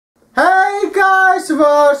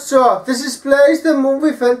what's up? This is Blaze the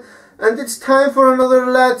Movie Fan, and it's time for another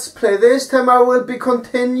Let's Play. This time I will be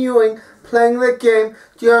continuing playing the game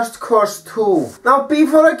Just Cause 2. Now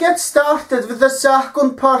before I get started with the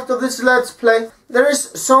second part of this Let's Play, there is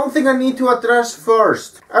something I need to address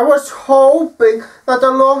first. I was hoping that a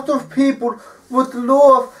lot of people would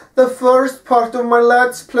love the first part of my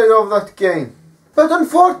Let's Play of that game. But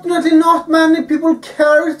unfortunately not many people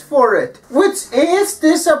cared for it, which is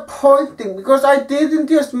disappointing because I didn't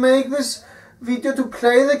just make this video to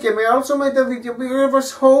play the game, I also made a video because I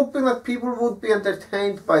was hoping that people would be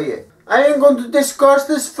entertained by it. I am going to discuss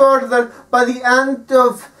this further by the end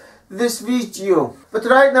of this video, but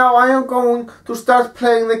right now I am going to start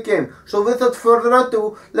playing the game. So without further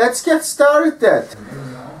ado, let's get started.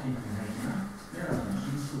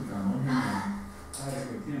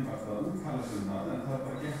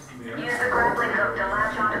 Use the grappling hook to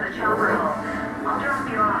latch onto the chopper hull. I'll drop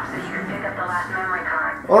you off so you can pick up the last memory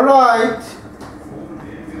card. Alright.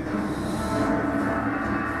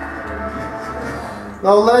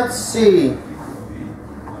 Now let's see.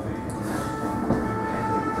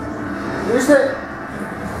 Is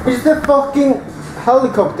the fucking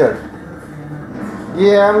helicopter?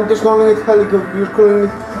 Yeah, I'm just calling it helicopter. You're calling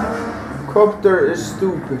it copter is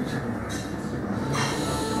stupid.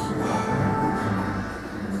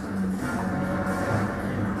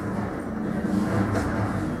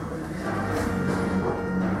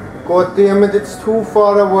 God damn it, it's too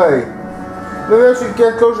far away. Maybe I should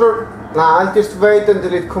get closer. Nah, I'll just wait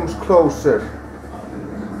until it comes closer.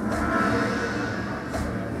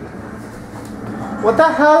 What the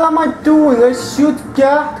hell am I doing? I should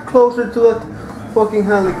get closer to that fucking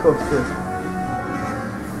helicopter.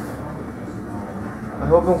 I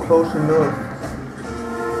hope I'm close enough.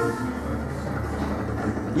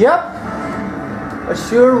 Yep, I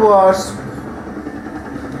sure was.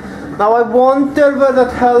 Now I wonder where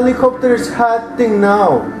that helicopter is heading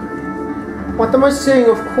now. What am I saying?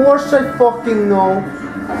 Of course I fucking know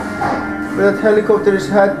where that helicopter is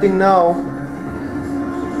heading now.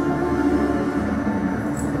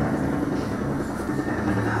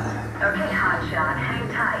 Okay, hotshot, hang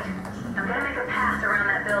tight. I'm gonna make a pass around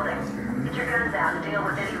that building. Get your guns out and deal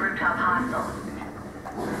with any rooftop hostiles.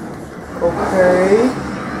 Okay.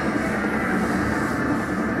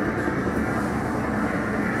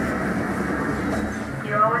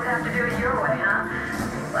 You always have to do it your way, huh?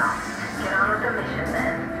 Well, get on with the mission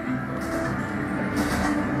then.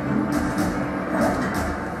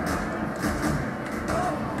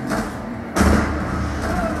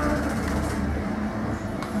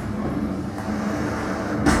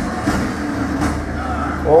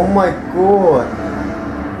 Oh my god.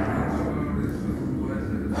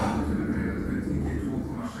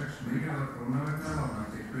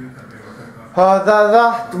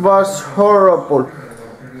 That was horrible.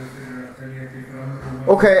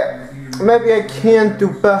 Okay, maybe I can't do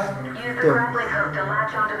better. Use the grappling hook to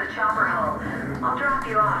latch onto the chopper hull. I'll drop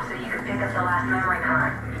you off so you can pick up the last memory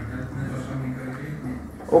card.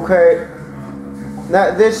 Okay,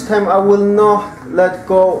 now this time I will not let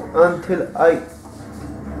go until the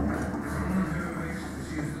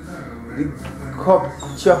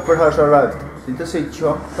chopper has arrived. Did I say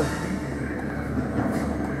chopper?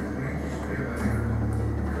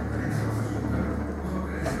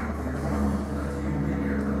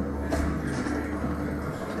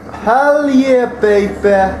 Hell yeah,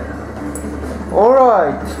 baby!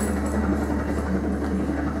 Alright.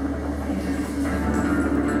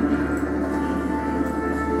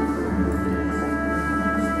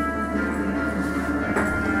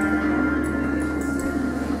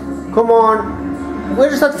 Come on.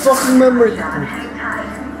 Where's that fucking memory card? Hang tight.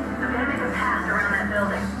 I'm gonna make a pass around that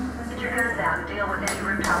building. Get your guns out and deal with any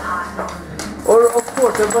rooftop hostiles. Oh, of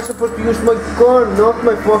course, I was supposed to use my gun, not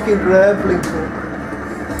my fucking grappling hook.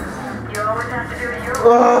 You always have to do it your way.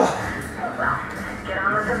 Well, get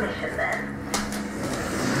on with the mission then.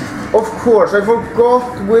 Of course, I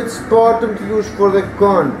forgot which button to use for the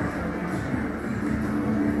gun.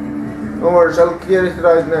 No worries, I'll get it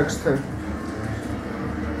right next time.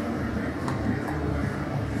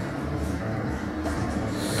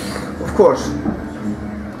 Of course.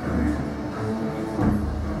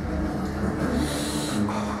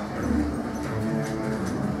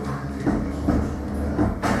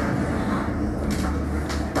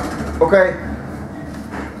 Okay.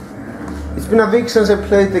 It's been a week since I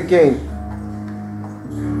played the game.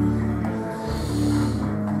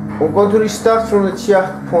 I'm going to restart from the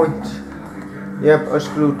checkpoint. Yep, I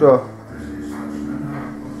screwed up.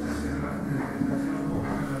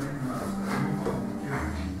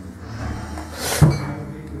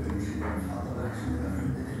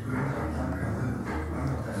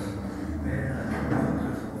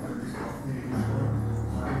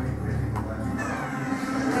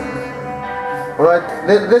 Alright,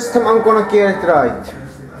 this time I'm gonna get it right.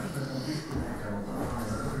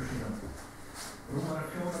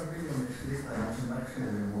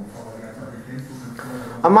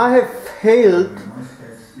 I might have failed,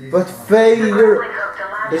 but failure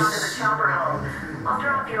is...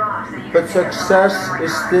 but success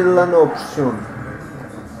is still an option.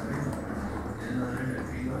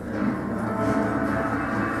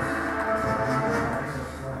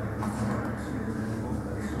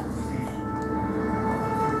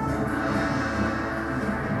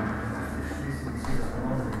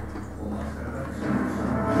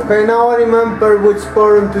 Okay, now I remember which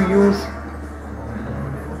button to use.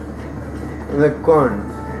 The gun.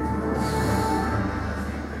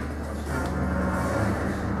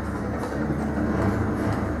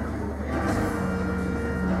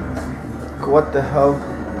 What the hell?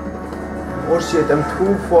 Oh shit, I'm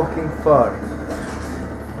too fucking far.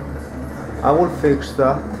 I will fix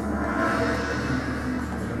that.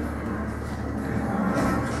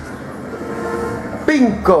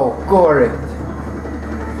 Bingo! Got it!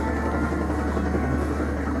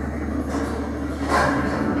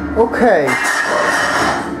 Okay.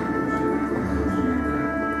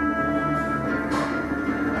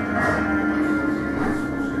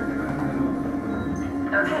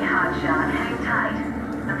 Okay, hotshot, hang tight.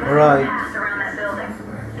 I'm gonna Right. pass around that building.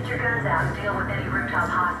 Get your guns out and deal with any rooftop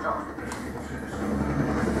hostiles.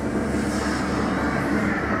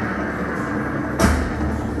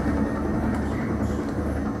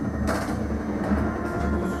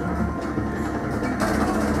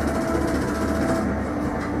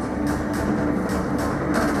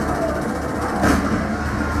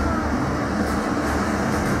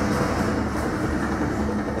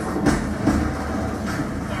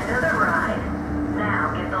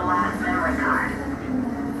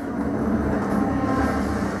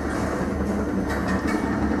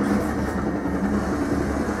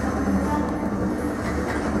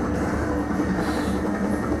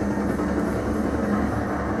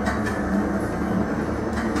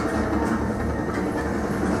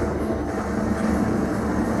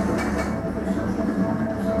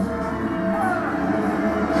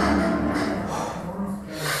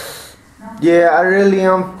 Yeah, I really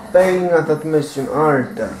am failing at that mission,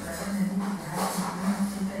 aren't I?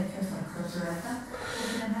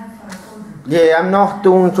 Yeah, I'm not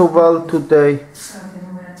doing so well today. Use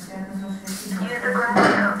the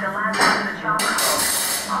grappling hook to latch onto the chopper hole.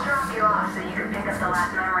 I'll drop you off so you can pick up the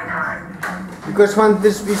last memory card. Because when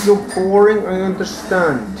this video boring, I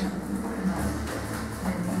understand.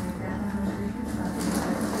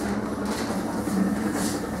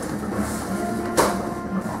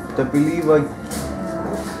 I believe I...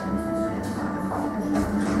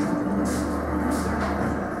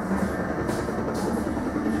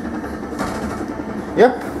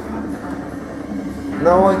 Yep.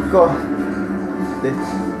 Now I got this.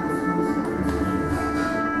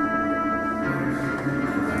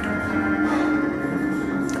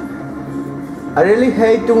 I really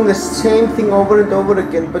hate doing the same thing over and over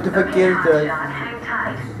again, but if I get it right... Hang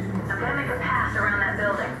tight. I'm gonna make a pass around that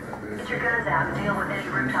building. Get your guns out and deal with any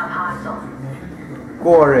rooftop hostiles.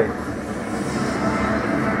 Got it.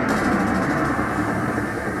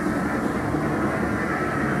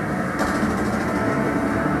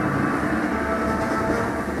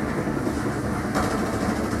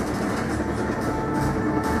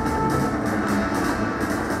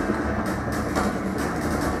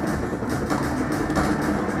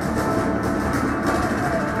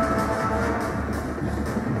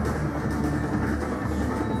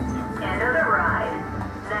 End of the ride.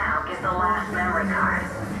 Now get the last memory card.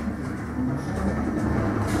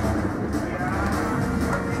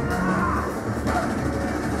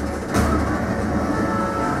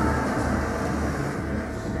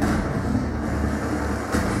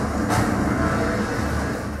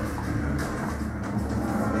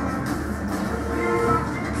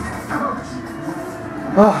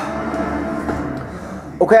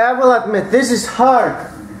 Okay, I will admit, this is hard.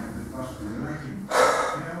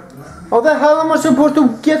 How the hell am I supposed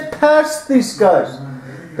to get past these guys?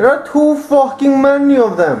 There are too fucking many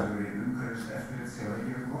of them.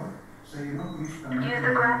 Use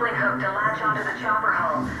the grappling hook to latch onto the chopper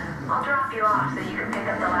hole. I'll drop you off so you can pick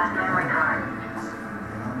up the last memory card.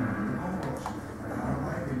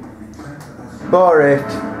 Got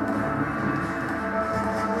it.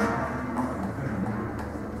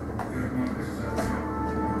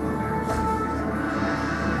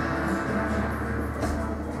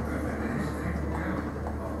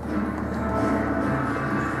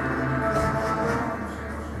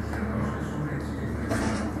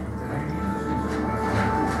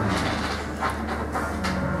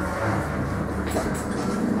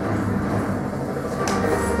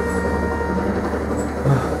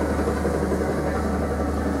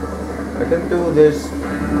 I can do this.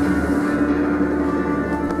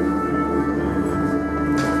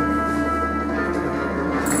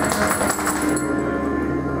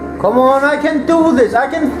 Come on, I can do this! I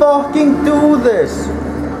can fucking do this!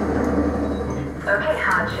 Okay,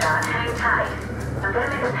 hotshot, hang tight. I'm gonna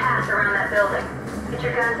make a pass around that building. Get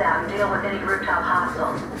your guns out and deal with any rooftop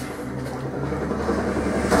hostiles.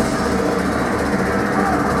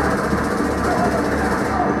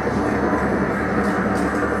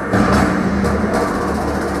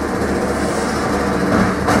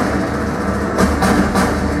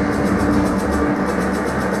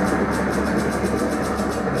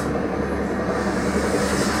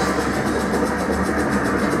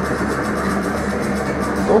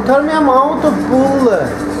 Don't tell me I'm out of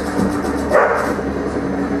bullets.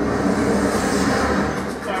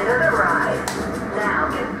 End of the ride. Now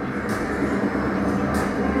get...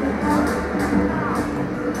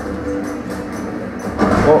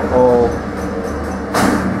 Uh-oh.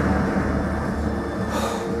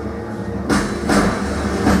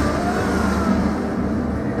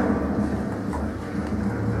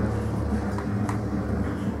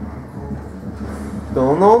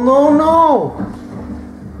 No, no, no, no!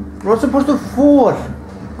 I'm not supposed to fall.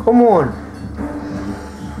 Come on.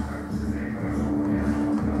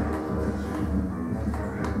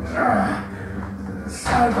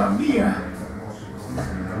 Salva mia.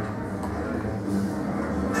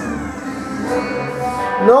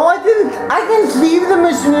 No, I didn't leave the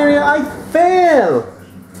mission area. I fell.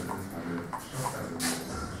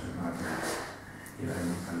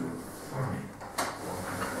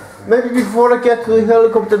 Maybe before I get to the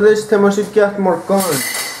helicopter this time I should get more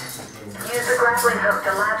guns. Use the grappling hook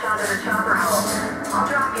to latch onto the chopper hull. I'll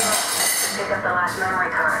drop you off. Pick up the last memory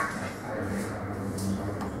card.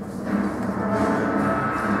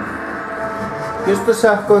 Just a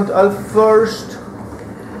second, I'll first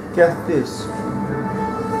get this.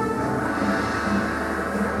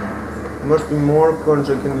 There must be more guns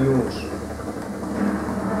I can use.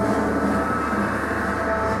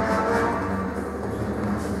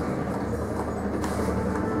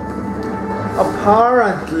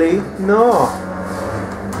 Apparently, no.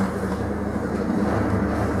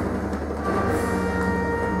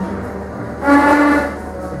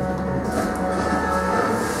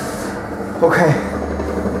 Okay.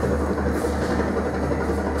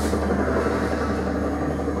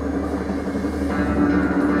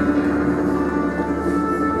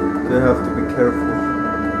 They have to be careful.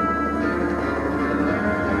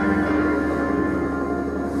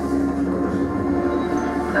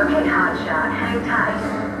 Okay, hotshot, hang tight.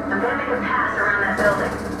 I'm gonna make a pass around that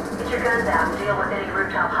building. Get your guns out and deal with any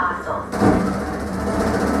rooftop hostiles.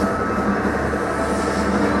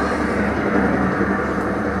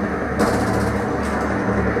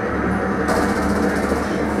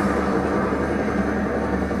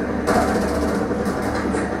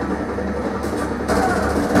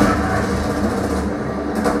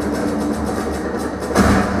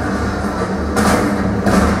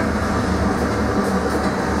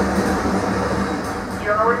 You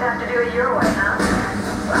always have to do it your way, huh?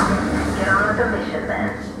 Well, get on with the mission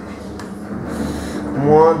then. Come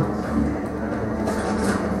on.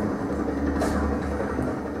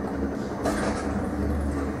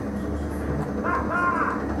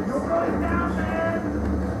 You're going down, man.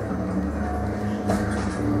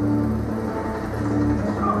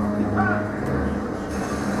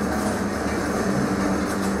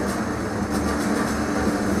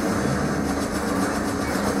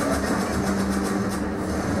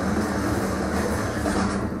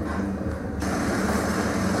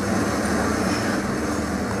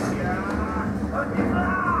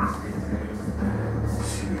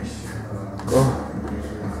 Oh,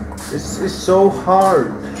 this is so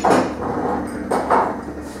hard.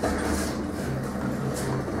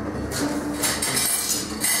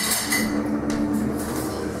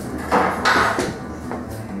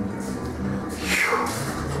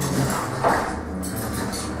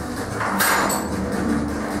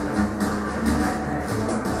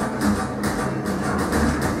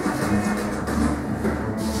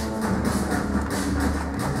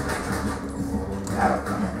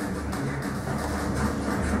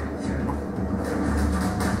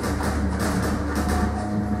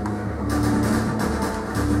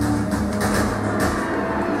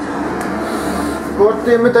 God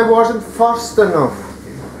damn it, I wasn't fast enough.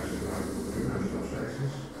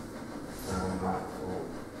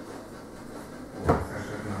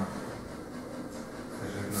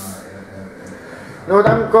 No,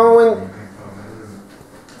 I'm going.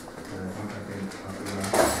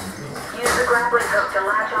 Use the grappling hook to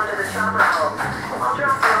latch onto the chopper hull. I'll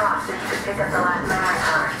drop you off so you can pick up the last memory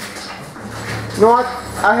card. know what?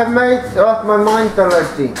 I have made up my mind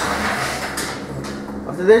already.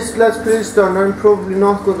 After this Let's Play is done, I'm probably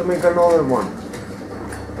not going to make another one.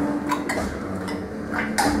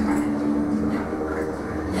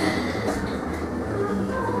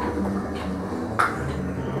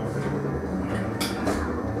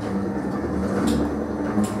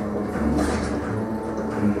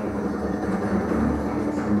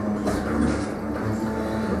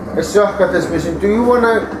 I suck at this mission. Do you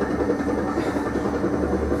wanna...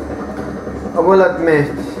 I will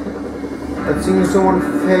admit that seeing someone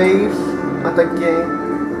fail at a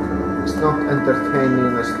game is not entertaining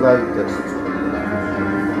in the slightest.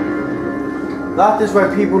 That is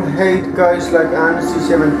why people hate guys like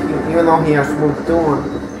NC-17 even though he has moved on.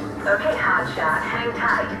 Okay, hotshot, hang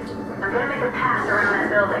tight. I'm gonna make a pass around that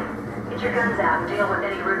building. Get your guns out and deal with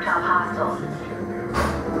any rooftop hostiles.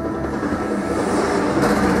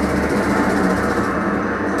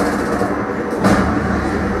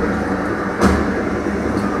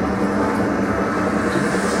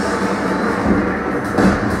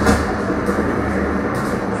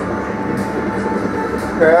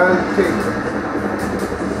 Okay, I'll take...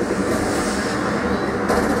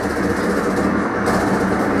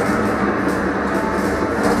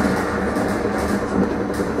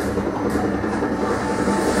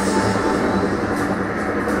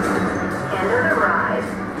 End of the ride.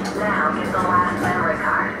 Now get the last memory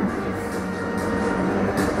card.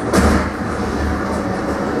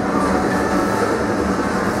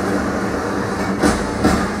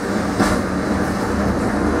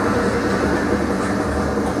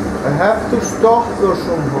 I have to stop her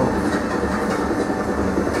somehow.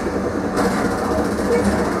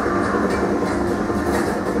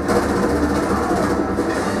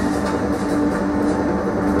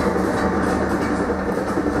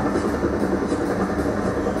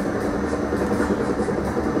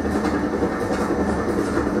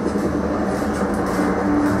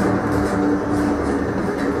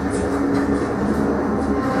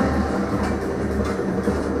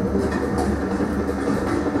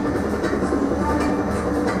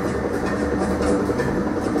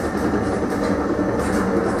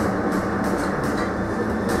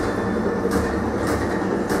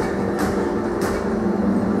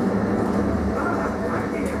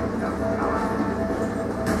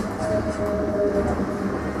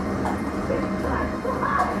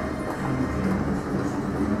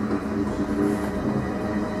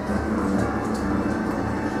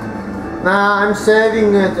 Nah, I'm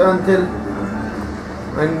saving it until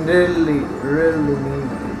I really need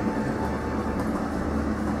it.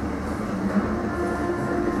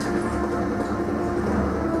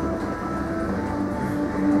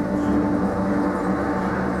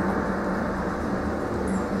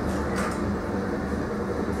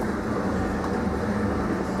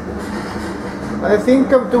 I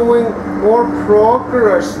think I'm doing more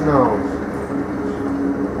progress now.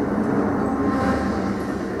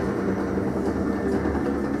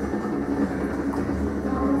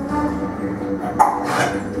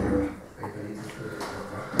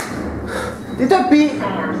 Did I beat?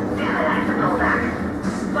 Damn it, I have to pull back.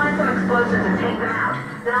 Find some explosives and take them out.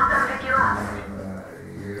 Then I'll come pick you up.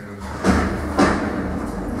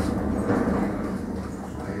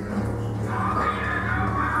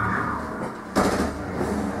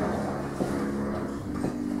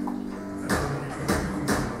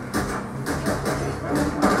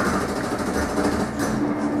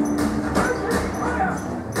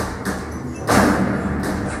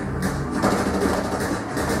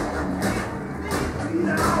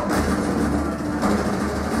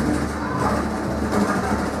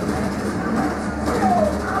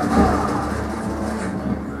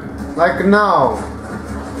 Like now.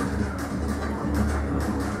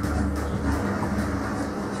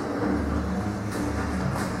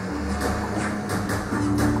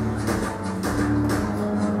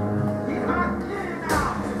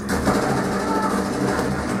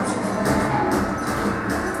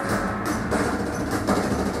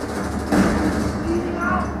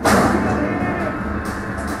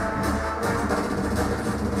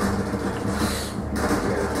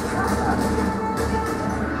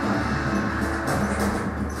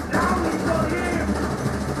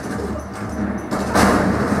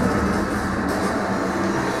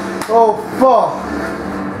 Oh fuck!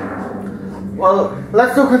 Well,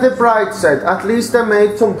 let's look at the bright side. At least I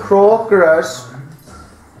made some progress.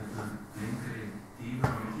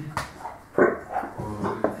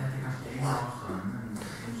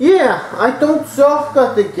 Yeah, I don't suck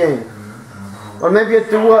at the game. Or maybe I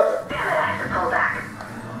do a... Damn it, I have to pull back.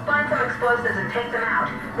 Find some explosives and take them out.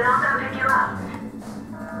 Then I'll come pick you up.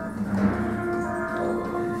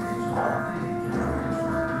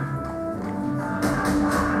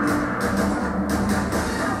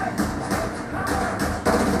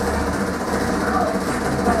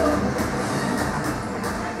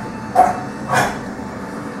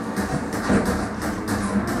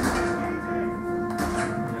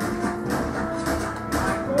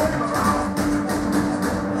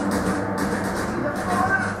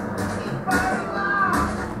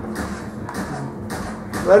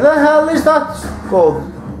 Where the hell is that go?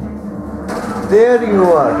 There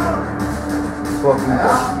you are. Fucking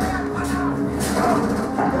God.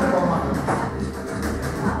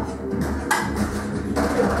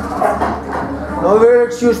 No, will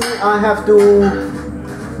excuse me, I have to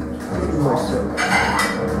myself.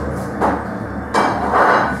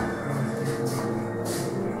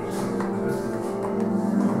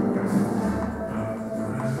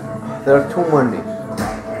 There are too many.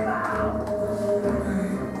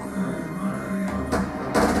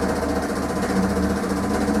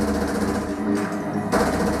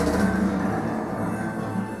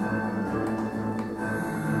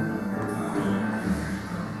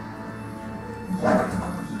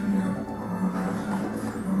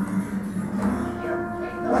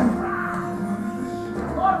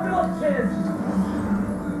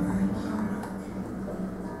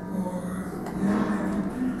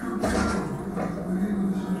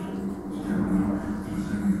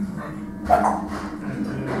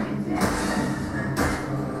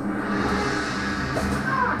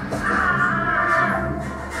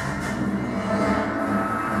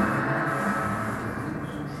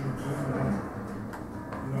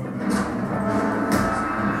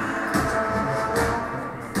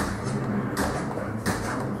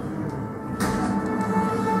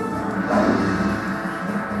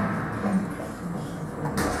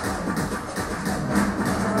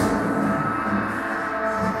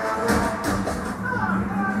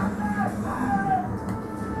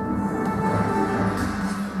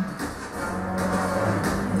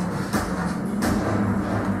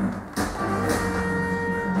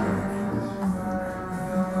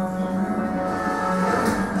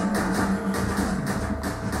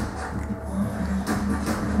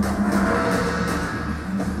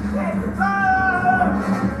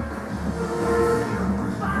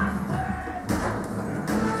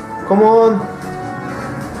 Come on!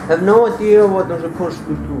 I have no idea what I'm supposed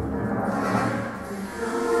to do.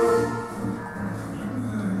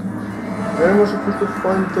 Where am I supposed to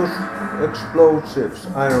find those explosives?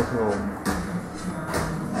 I don't know.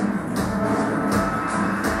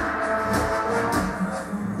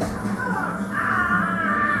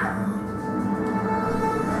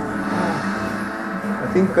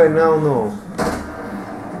 I think I now know.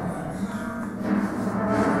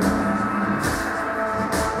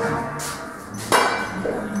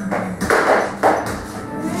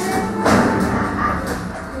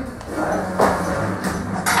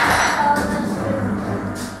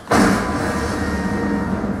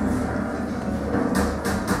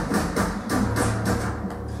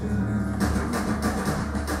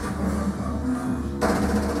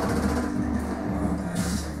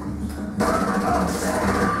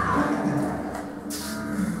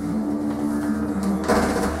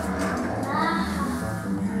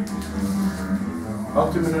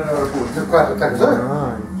 Guarda, tá gostando?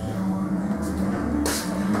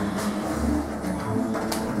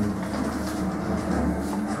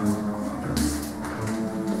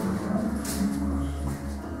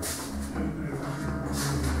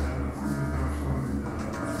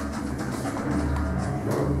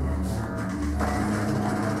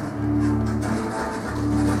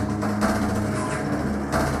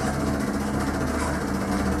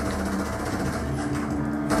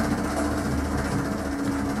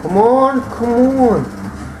 Come on, come on.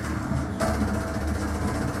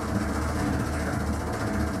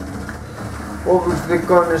 Obviously the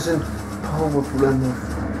gun isn't powerful enough.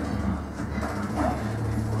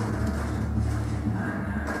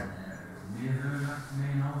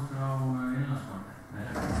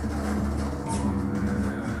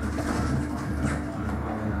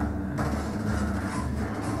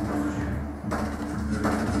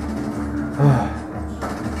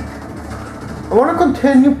 I want to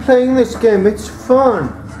continue playing this game, it's fun.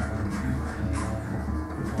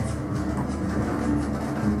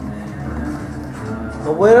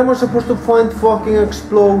 But where am I supposed to find fucking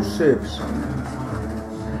explosives?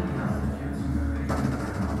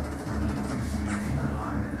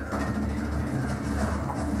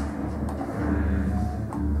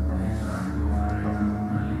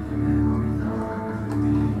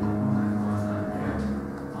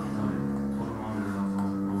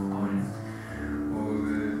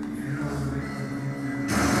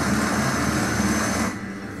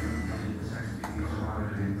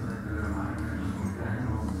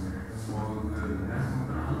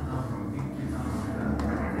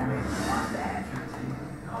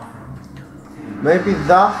 Maybe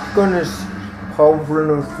that gun is powerful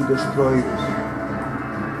enough to destroy this.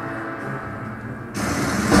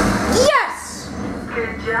 Yes!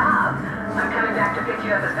 Good job. I'm coming back to pick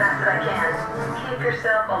you up as fast as I can. Keep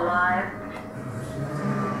yourself alive.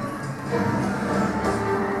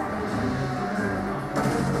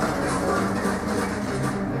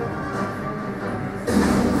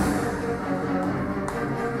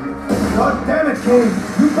 Kane,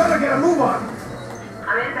 you better get a move on.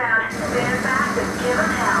 I'm inbound. Stand fast and give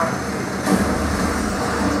them hell.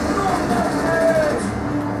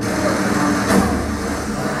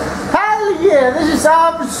 Hell yeah, this is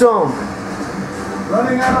awesome!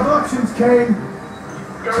 Running out of options, Kane.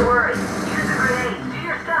 Don't worry. Use the grenades. Do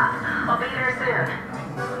your stuff. I'll be there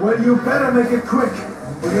soon. Well, you better make it quick,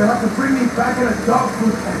 or you'll have to bring me back in a dog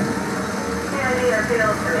food can. The idea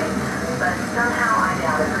appeals to me, but somehow I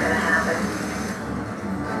doubt it's gonna happen.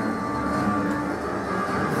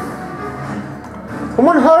 Come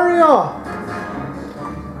on, hurry up!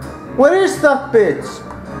 Where is that bitch?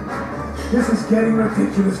 This is getting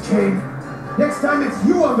ridiculous, Kane. Next time it's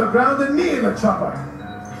you on the ground and me in the chopper.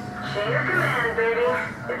 Chain of command, baby.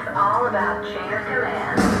 It's all about chain of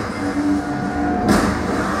command.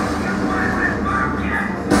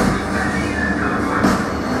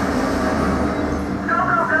 Go,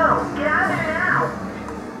 go, go! Get out of there now!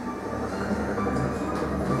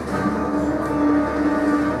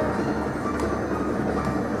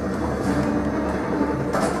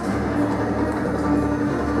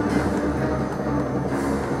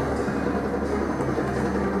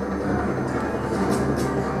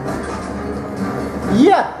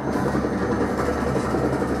 Yeah!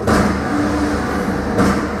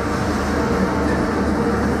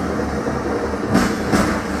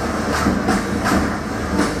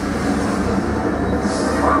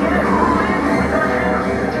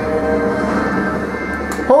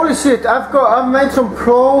 Holy shit, I've made some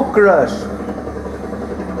progress.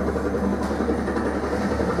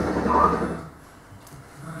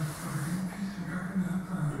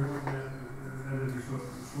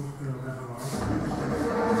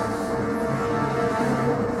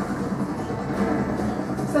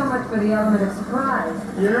 So much for the element of surprise.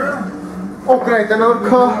 Yeah? Oh great, another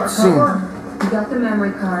cutscene. You got the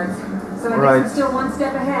memory cards, so I Right. guess we're still one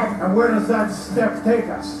step ahead. And where does that step take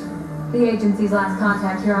us? The agency's last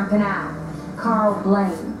contact here on Pinal, Carl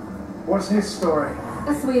Blaine. What's his story?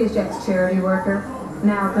 A Swedish ex-charity worker,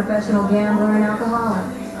 now a professional gambler and alcoholic.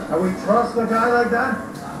 And we trust a guy like that?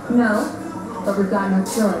 No, but we've got no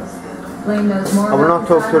choice. Blaine knows more I will about not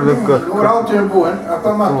talk to the good. Går allt till boen? Jag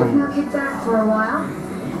tar matten. Now kick back for a while.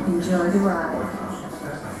 Enjoy the ride.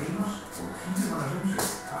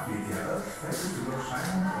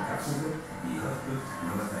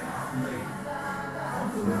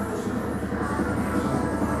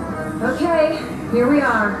 Okay, here we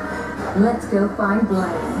are. Let's go find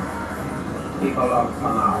Blaine. People of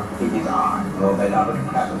Panama, it is I, your beloved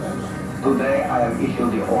president. Today I have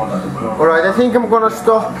issued the order to close. Alright, I think I'm gonna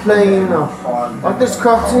stop playing now. Once this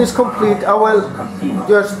cutscene is complete, I will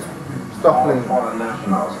just stop All playing. foreign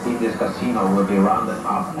nationals in this casino will be rounded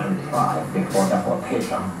up and tried before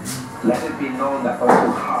deportation. Let it be known that those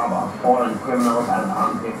who harbor foreign criminals and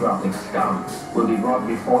unpatriotic scum will be brought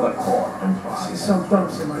before the court and tried. See some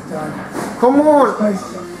dumps in my time. Come on! Place.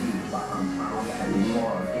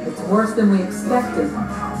 It's worse than we expected.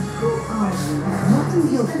 What do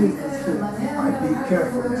you think is here? I'd be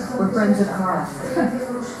careful now. We're friends of Carl.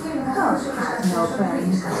 No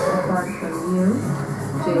friends apart from you,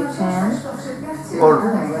 Jay Chan. Or,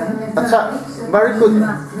 that's a very good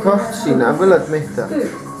cutscene, I will admit that.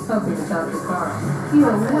 Hoping to talk to Carl.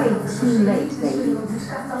 You're way too late, baby. He's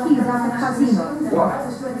at the casino. What?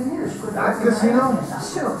 That casino?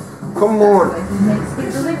 Sure. Come on. He makes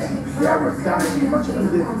his living. Yeah, we're dying too much of a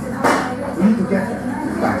living. We need to get there.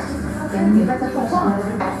 Fast. Then you better hop on.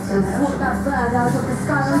 So walk that bird out of the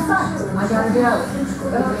sky on sight. I gotta go.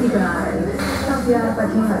 But I'll keep an eye on you. Help you out if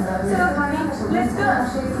I can. So, honey, let's go.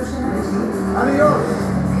 Adios!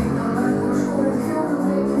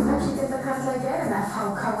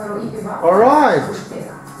 Alright.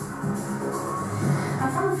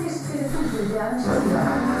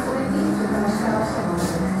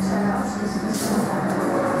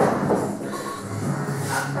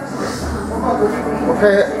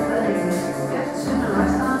 Okay.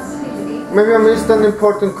 Maybe I missed an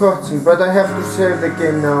important cutscene, but I have to save the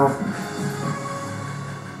game now.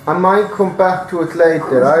 I might come back to it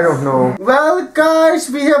later, I don't know. Well guys,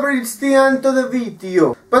 we have reached the end of the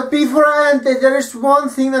video. But before I end it, there is one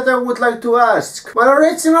thing that I would like to ask. My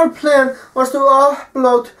original plan was to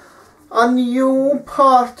upload a new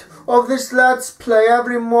part of this Let's Play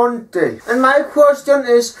every Monday. And my question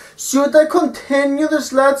is, should I continue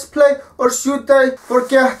this Let's Play or should I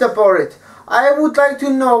forget about it? I would like to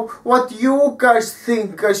know what you guys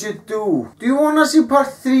think I should do. Do you want to see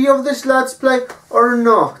part 3 of this Let's Play or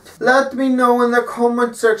not? Let me know in the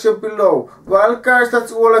comment section below. Well guys,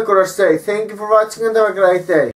 that's all I gotta say. Thank you for watching and have a great day.